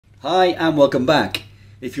Hi and welcome back.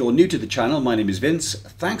 If you're new to the channel, my name is Vince.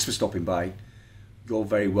 Thanks for stopping by. You're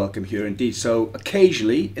very welcome here indeed. So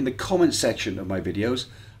occasionally in the comment section of my videos,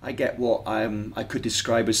 I get what I could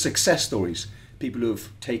describe as success stories. People who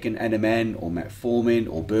have taken NMN or metformin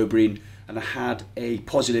or berberine and had a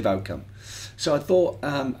positive outcome. So I thought,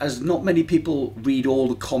 as not many people read all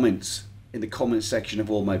the comments in the comment section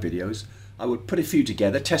of all my videos, I would put a few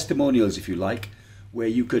together, testimonials if you like, where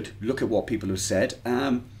you could look at what people have said,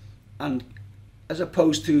 and as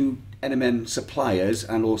opposed to NMN suppliers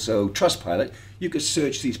and also Trustpilot, you could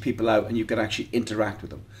search these people out and you could actually interact with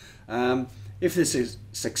them. If this is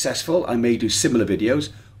successful, I may do similar videos.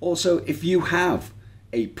 Also, if you have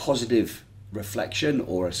a positive reflection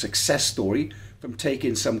or a success story from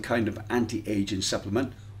taking some kind of anti-aging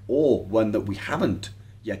supplement, or one that we haven't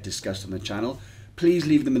yet discussed on the channel, please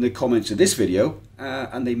leave them in the comments of this video,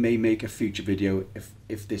 and they may make a future video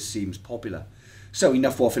if this seems popular. So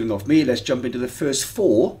enough waffling off me, let's jump into the first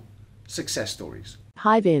 4 success stories.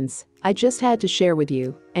 Hi Vince, I just had to share with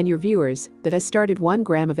you and your viewers that I started 1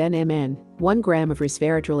 gram of NMN, 1 gram of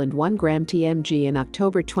resveratrol and 1 gram TMG in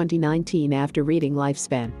October 2019 after reading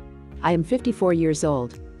Lifespan. I am 54 years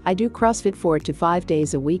old. I do CrossFit 4 to 5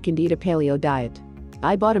 days a week and eat a paleo diet.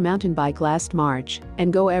 I bought a mountain bike last March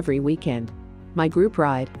and go every weekend. My group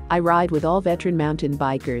ride, I ride with all veteran mountain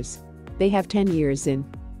bikers. They have 10 years in.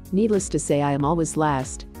 Needless to say, I am always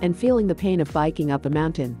last and feeling the pain of biking up a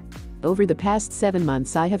mountain. Over the past 7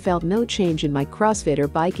 months I have felt no change in my CrossFit or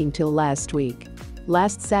biking till last week.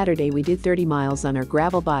 Last Saturday we did 30 miles on our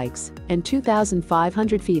gravel bikes and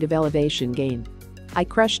 2,500 feet of elevation gain. I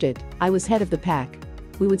crushed it. I was head of the pack.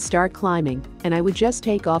 We would start climbing and I would just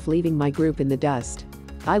take off, leaving my group in the dust.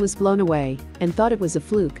 I was blown away and thought it was a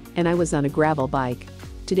fluke, and I was on a gravel bike.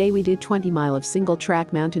 Today we did 20 miles of single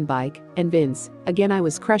track mountain bike, and Vince, again I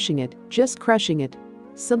was crushing it, just crushing it.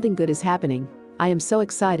 Something good is happening. I am so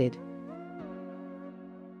excited.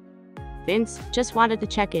 Vince, just wanted to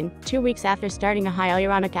check in, 2 weeks after starting a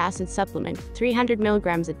hyaluronic acid supplement, 300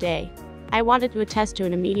 milligrams a day. I wanted to attest to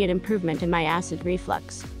an immediate improvement in my acid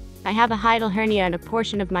reflux. I have a hiatal hernia and a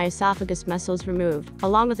portion of my esophagus muscles removed,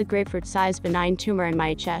 along with a grapefruit-sized benign tumor in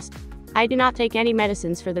my chest. I do not take any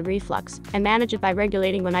medicines for the reflux, and manage it by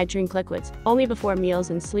regulating when I drink liquids, only before meals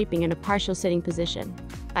and sleeping in a partial sitting position.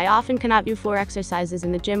 I often cannot do floor exercises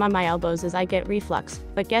in the gym on my elbows as I get reflux,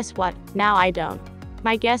 but guess what, now I don't.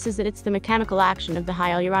 My guess is that it's the mechanical action of the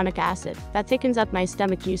hyaluronic acid that thickens up my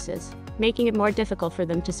stomach juices, making it more difficult for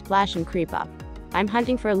them to splash and creep up. I'm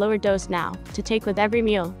hunting for a lower dose now, to take with every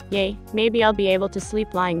meal. Yay, maybe I'll be able to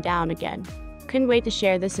sleep lying down again. Couldn't wait to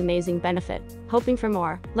share this amazing benefit. Hoping for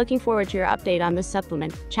more. Looking forward to your update on this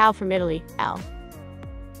supplement. Ciao from Italy, L.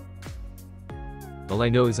 All I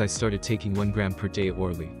know is I started taking 1 gram per day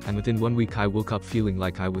orally, and within 1 week I woke up feeling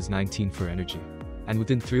like I was 19 for energy. And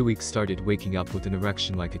within 3 weeks started waking up with an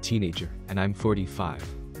erection like a teenager, and I'm 45.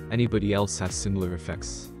 Anybody else has similar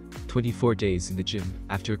effects? 24 days in the gym,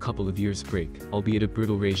 after a couple of years break, albeit a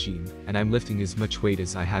brutal regime, and I'm lifting as much weight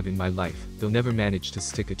as I have in my life, though never managed to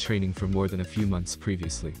stick a training for more than a few months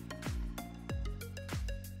previously.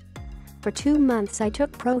 For 2 months I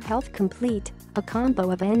took Pro Health Complete, a combo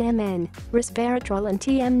of NMN, resveratrol and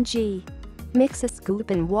TMG. Mix a scoop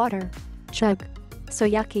in water. Chug. So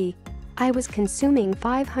yucky. I was consuming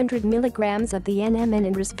 500 milligrams of the NMN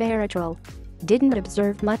and resveratrol. Didn't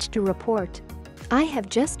observe much to report. I have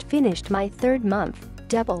just finished my 3rd month,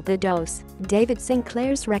 double the dose, David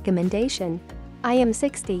Sinclair's recommendation. I am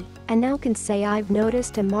 60, and now can say I've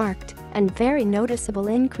noticed a marked and very noticeable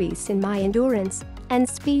increase in my endurance and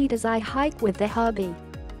speed as I hike with the hubby.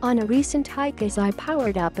 On a recent hike as I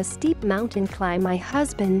powered up a steep mountain climb, my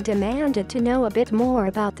husband demanded to know a bit more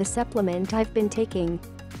about the supplement I've been taking.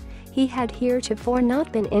 He had heretofore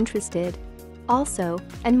not been interested. Also,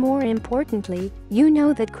 and more importantly, you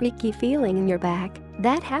know that creaky feeling in your back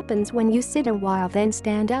that happens when you sit a while then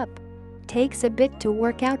stand up. Takes a bit to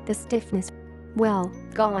work out the stiffness. Well,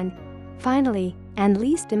 gone. Finally, and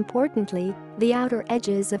least importantly, the outer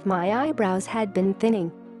edges of my eyebrows had been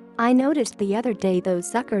thinning. I noticed the other day those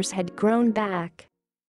suckers had grown back.